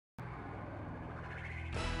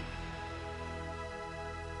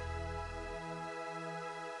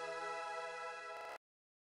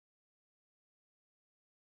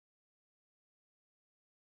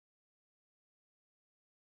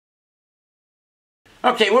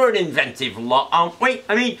Okay, we're an inventive lot, aren't we?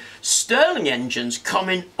 I mean, Stirling engines come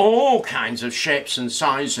in all kinds of shapes and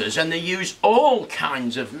sizes, and they use all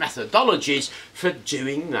kinds of methodologies for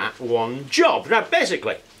doing that one job. Now,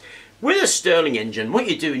 basically, with a Stirling engine, what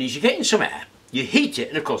you're doing is you're getting some air, you heat it,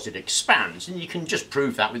 and of course it expands, and you can just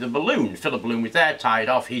prove that with a balloon. Fill a balloon with air, tie it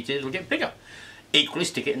off, heat it, it'll get bigger. Equally,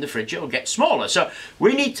 stick it in the fridge, it'll get smaller. So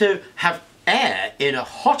we need to have air in a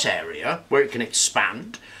hot area where it can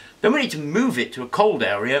expand. Then we need to move it to a cold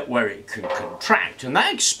area where it can contract, and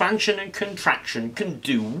that expansion and contraction can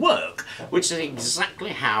do work, which is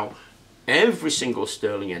exactly how every single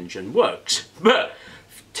Stirling engine works. But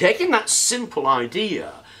taking that simple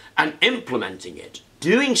idea and implementing it,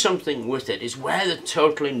 doing something with it, is where the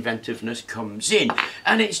total inventiveness comes in,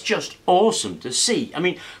 and it's just awesome to see. I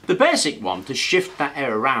mean, the basic one to shift that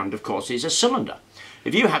air around, of course, is a cylinder.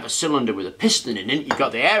 If you have a cylinder with a piston in it, you've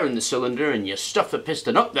got the air in the cylinder and you stuff the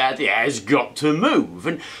piston up there, the air's got to move.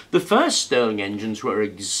 And the first Stirling engines were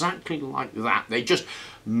exactly like that. They just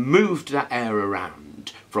moved that air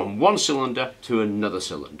around from one cylinder to another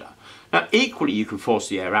cylinder. Now, equally, you can force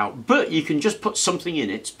the air out, but you can just put something in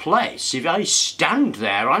its place. If I stand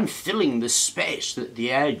there, I'm filling the space that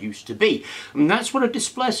the air used to be. And that's what a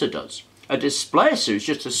displacer does. A displacer is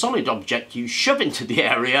just a solid object you shove into the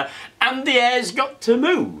area and the air's got to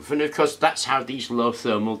move. And of course that's how these low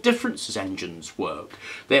thermal differences engines work.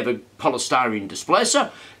 They have a polystyrene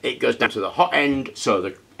displacer, it goes down to the hot end, so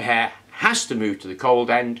the air has to move to the cold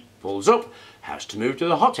end, pulls up, has to move to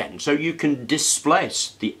the hot end. So you can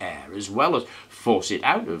displace the air as well as force it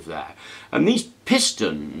out of there. And these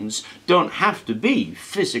pistons don't have to be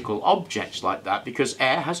physical objects like that because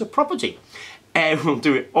air has a property. Air will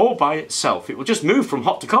do it all by itself. It will just move from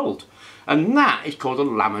hot to cold. And that is called a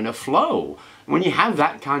laminar flow. When you have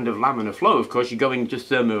that kind of laminar flow, of course, you're going to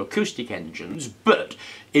Thermo-Acoustic engines, but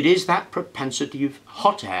it is that propensity of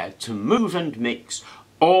hot air to move and mix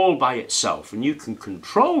all by itself. And you can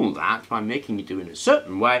control that by making it do in a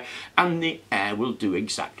certain way, and the air will do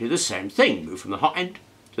exactly the same thing. Move from the hot end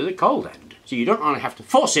to the cold end. So you don't only have to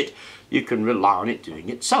force it, you can rely on it doing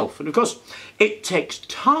itself. And of course, it takes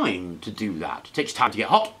time to do that. It takes time to get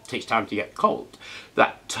hot, it takes time to get cold.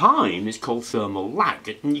 That time is called thermal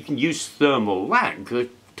lag, and you can use thermal lag, the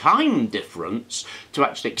time difference, to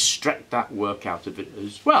actually extract that work out of it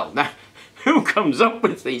as well. Now, who comes up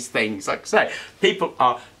with these things? Like I say, people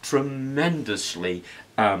are tremendously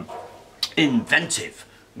inventive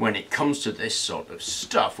when it comes to this sort of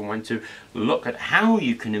stuff, and when to look at how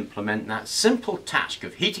you can implement that simple task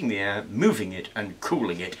of heating the air, moving it and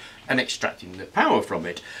cooling it and extracting the power from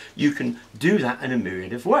it. You can do that in a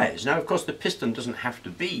myriad of ways. Now, of course, the piston doesn't have to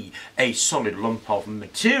be a solid lump of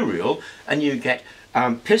material, and you get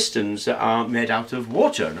pistons that are made out of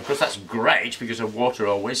water, and of course that's great because the water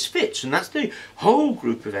always fits, and that's the whole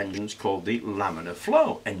group of engines called the laminar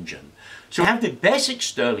flow engine. So we have the basic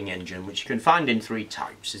Stirling engine, which you can find in three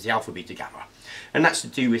types, is the alpha, beta, gamma, and that's to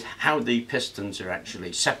do with how the pistons are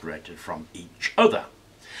actually separated from each other.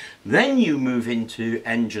 Then you move into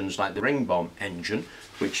engines like the ring bomb engine,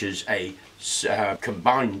 which is a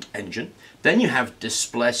combined engine. Then you have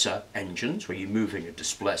displacer engines, where you're moving a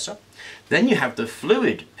displacer. Then you have the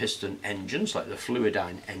fluid piston engines, like the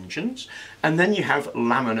fluidine engines. And then you have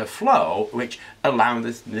laminar flow, which allow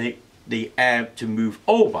the air to move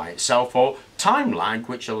all by itself, or time lag,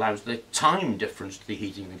 which allows the time difference to the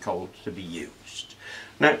heating and cold to be used.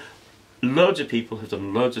 Now, loads of people have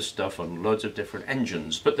done loads of stuff on loads of different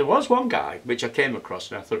engines, but there was one guy which I came across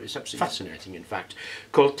and I thought it was absolutely fascinating, in fact,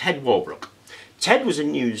 called Ted Warbrook. Ted was a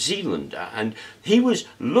New Zealander, and he was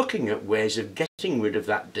looking at ways of getting rid of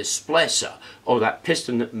that displacer, or that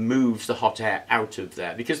piston that moves the hot air out of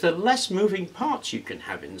there, because the less moving parts you can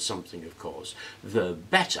have in something, of course, the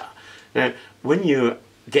better. Now, when you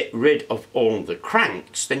get rid of all the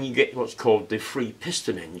cranks, then you get what's called the free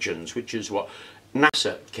piston engines, which is what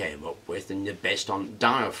NASA came up with, and they're based on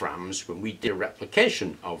diaphragms when we did a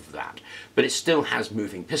replication of that, but it still has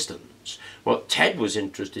moving pistons. What Ted was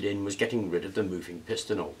interested in was getting rid of the moving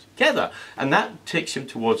piston altogether, and that takes him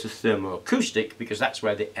towards the thermoacoustic, because that's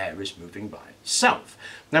where the air is moving by itself.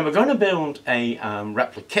 Now we're going to build a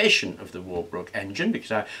replication of the Warbrook engine,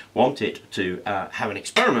 because I want it to have an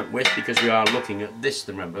experiment with, because we are looking at this,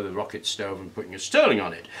 remember, the rocket stove, and putting a Stirling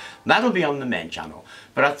on it. That'll be on the main channel,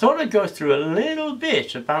 but I thought I'd go through a little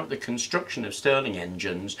bit about the construction of Stirling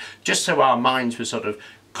engines, just so our minds were sort of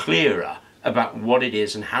clearer about what it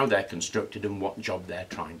is and how they're constructed and what job they're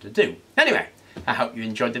trying to do. Anyway, I hope you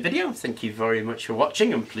enjoyed the video. Thank you very much for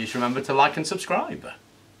watching, and please remember to like and subscribe.